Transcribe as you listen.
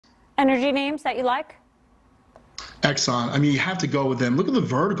Energy names that you like? Exxon, I mean, you have to go with them. Look at the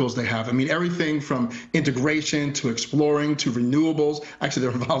verticals they have. I mean, everything from integration to exploring to renewables. Actually,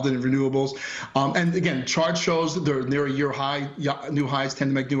 they're involved in renewables. And again, chart shows they're near a year high, new highs,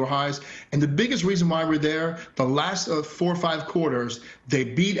 tend to make newer highs. And the biggest reason why we're there, the last 4 or 5 quarters, they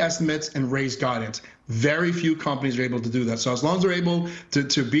beat estimates and raised guidance. Very few companies are able to do that. So as long as they're able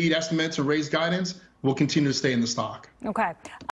to beat estimates and raise guidance, we'll continue to stay in the stock. Okay.